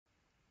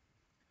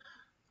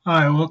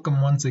Hi,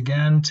 welcome once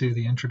again to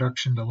the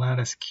Introduction to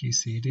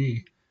Lattice-QCD.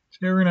 Today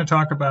we're going to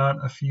talk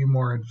about a few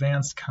more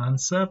advanced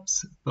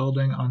concepts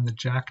building on the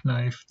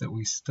jackknife that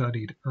we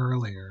studied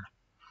earlier.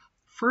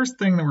 First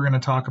thing that we're going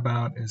to talk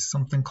about is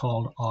something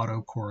called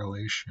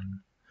autocorrelation.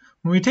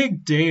 When we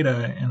take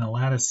data in a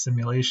lattice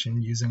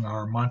simulation using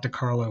our Monte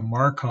Carlo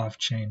Markov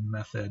chain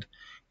method,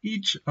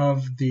 each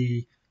of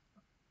the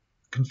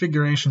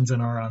configurations in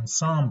our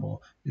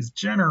ensemble is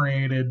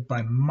generated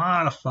by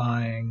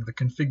modifying the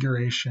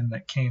configuration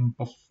that came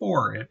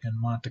before it in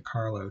Monte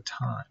Carlo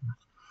time.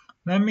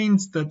 That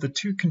means that the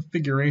two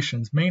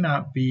configurations may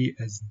not be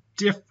as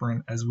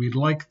different as we'd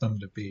like them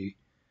to be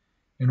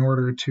in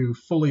order to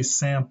fully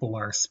sample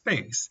our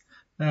space.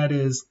 That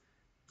is,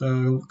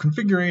 the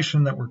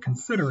configuration that we're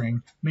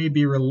considering may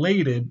be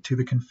related to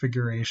the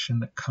configuration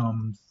that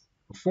comes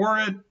before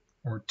it,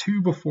 or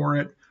two before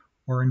it,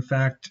 or in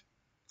fact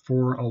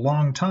for a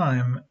long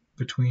time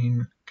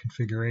between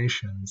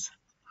configurations.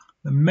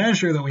 The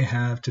measure that we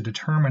have to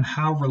determine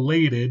how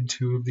related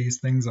two of these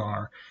things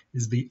are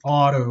is the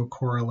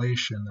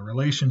autocorrelation, the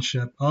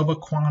relationship of a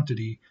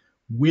quantity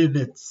with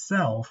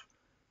itself,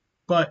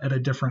 but at a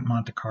different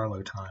Monte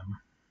Carlo time.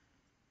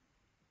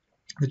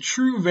 The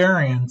true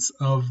variance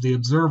of the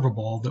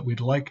observable that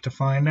we'd like to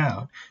find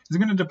out is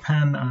going to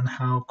depend on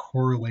how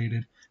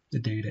correlated the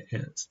data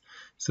is.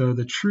 So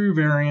the true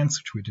variance,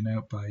 which we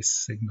denote by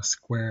sigma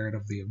squared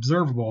of the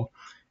observable,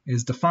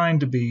 is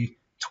defined to be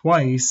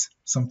twice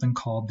something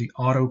called the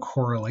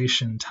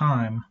autocorrelation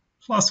time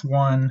plus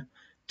 1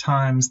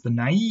 times the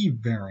naive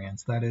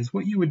variance. That is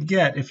what you would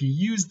get if you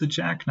use the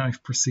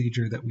jackknife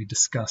procedure that we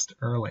discussed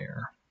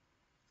earlier.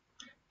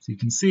 So you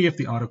can see if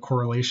the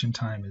autocorrelation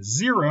time is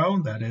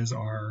 0, that is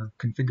our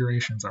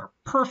configurations are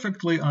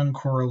perfectly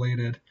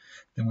uncorrelated,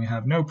 then we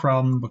have no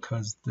problem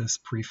because this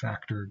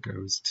prefactor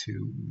goes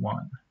to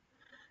 1.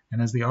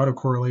 And as the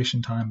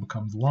autocorrelation time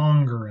becomes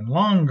longer and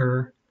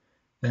longer,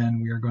 then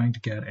we are going to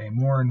get a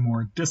more and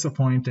more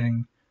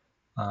disappointing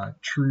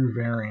true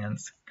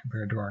variance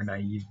compared to our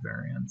naive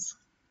variance.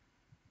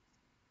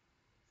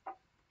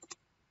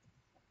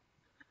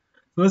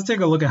 So let's take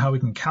a look at how we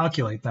can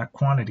calculate that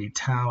quantity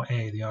tau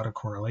a, the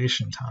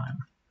autocorrelation time.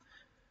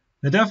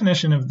 The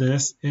definition of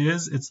this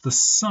is it's the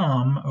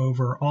sum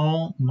over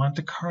all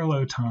Monte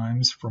Carlo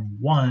times from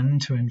 1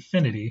 to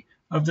infinity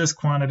of this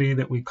quantity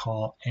that we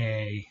call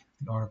a,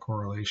 the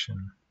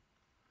autocorrelation.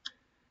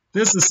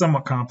 This is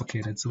somewhat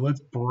complicated, so let's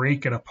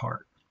break it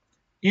apart.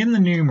 In the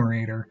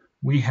numerator,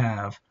 we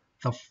have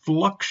the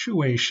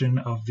fluctuation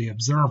of the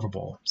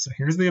observable. So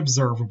here's the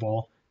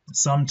observable at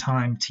some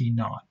time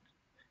t0.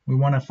 We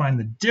want to find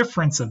the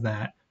difference of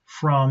that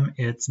from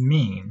its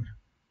mean.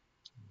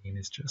 The mean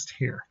is just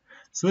here.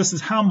 So this is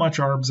how much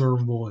our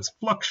observable is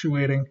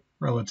fluctuating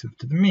relative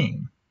to the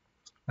mean.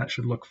 That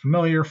should look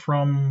familiar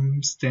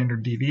from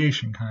standard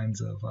deviation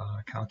kinds of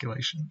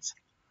calculations.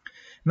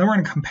 And then we're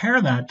going to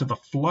compare that to the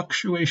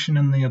fluctuation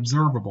in the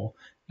observable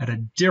at a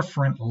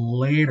different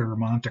later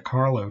Monte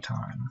Carlo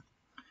time.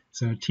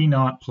 So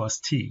t0 plus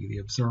t, the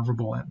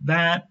observable at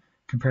that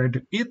compared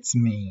to its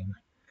mean.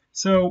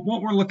 So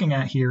what we're looking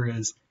at here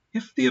is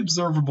if the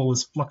observable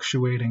is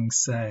fluctuating,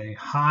 say,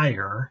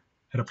 higher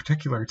at a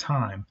particular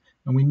time,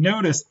 and we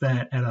notice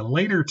that at a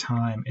later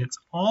time it's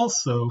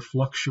also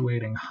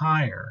fluctuating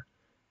higher,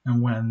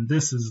 and when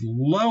this is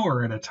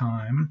lower at a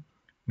time,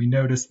 we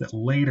notice that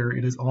later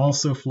it is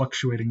also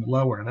fluctuating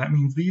lower. That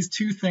means these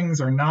two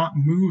things are not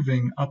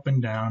moving up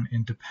and down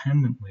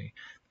independently.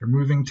 They're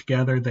moving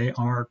together, they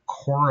are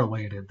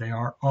correlated, they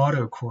are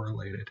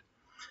autocorrelated.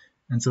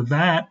 And so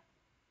that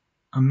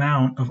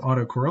amount of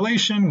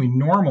autocorrelation, we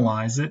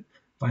normalize it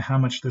by how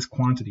much this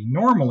quantity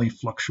normally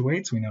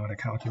fluctuates. We know how to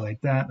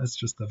calculate that. That's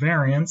just the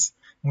variance.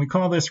 And we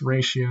call this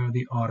ratio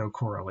the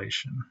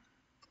autocorrelation.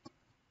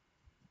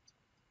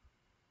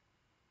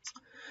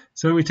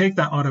 So we take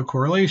that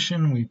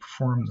autocorrelation, we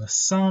perform the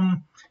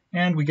sum,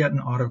 and we get an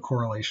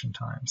autocorrelation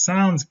time.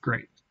 Sounds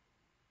great,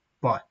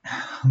 but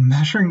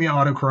measuring the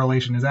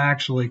autocorrelation is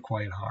actually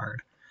quite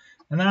hard.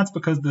 And that's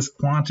because this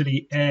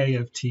quantity A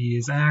of t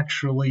is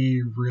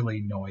actually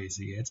really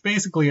noisy. It's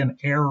basically an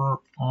error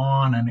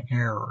on an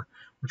error.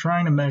 We're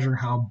trying to measure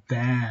how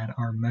bad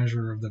our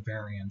measure of the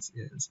variance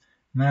is.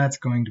 And that's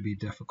going to be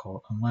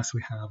difficult unless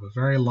we have a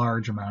very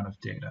large amount of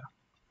data.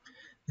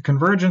 The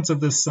convergence of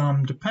this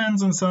sum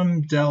depends on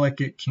some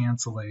delicate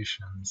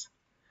cancellations.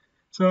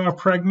 So a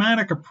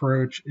pragmatic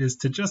approach is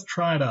to just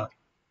try to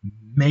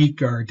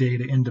make our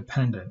data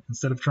independent.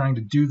 Instead of trying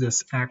to do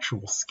this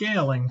actual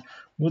scaling,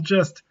 we'll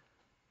just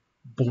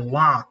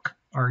block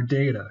our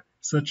data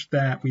such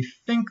that we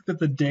think that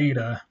the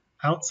data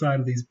outside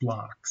of these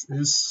blocks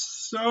is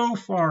so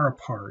far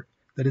apart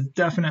that it's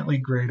definitely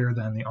greater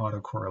than the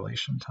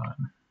autocorrelation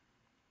time.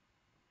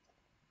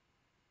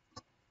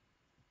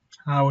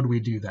 How would we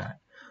do that?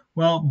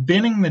 Well,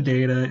 binning the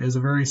data is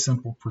a very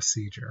simple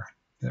procedure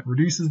that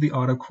reduces the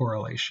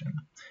autocorrelation.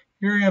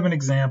 Here we have an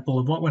example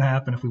of what would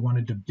happen if we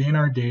wanted to bin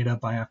our data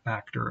by a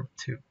factor of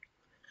 2.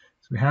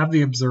 So we have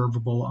the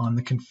observable on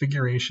the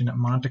configuration at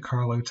Monte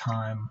Carlo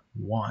time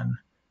 1.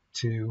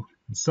 2,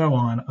 and so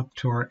on up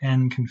to our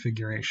n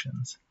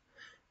configurations.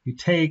 We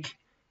take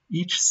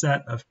each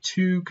set of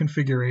 2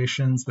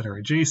 configurations that are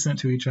adjacent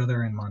to each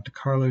other in Monte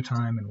Carlo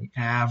time, and we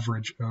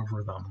average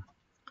over them.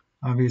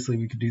 Obviously,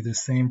 we could do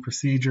this same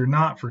procedure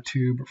not for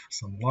 2, but for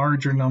some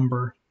larger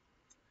number.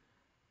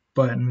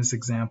 But in this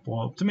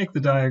example, to make the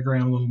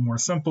diagram a little more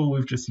simple,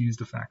 we've just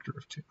used a factor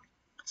of 2.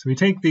 So we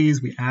take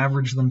these, we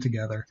average them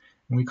together,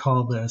 and we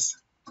call this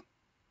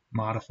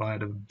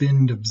modified of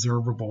binned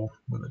observable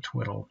with a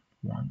twiddle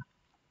 1.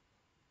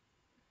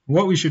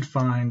 What we should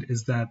find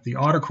is that the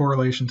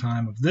autocorrelation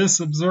time of this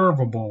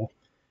observable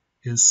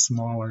is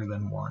smaller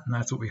than 1, and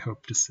that's what we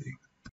hope to see.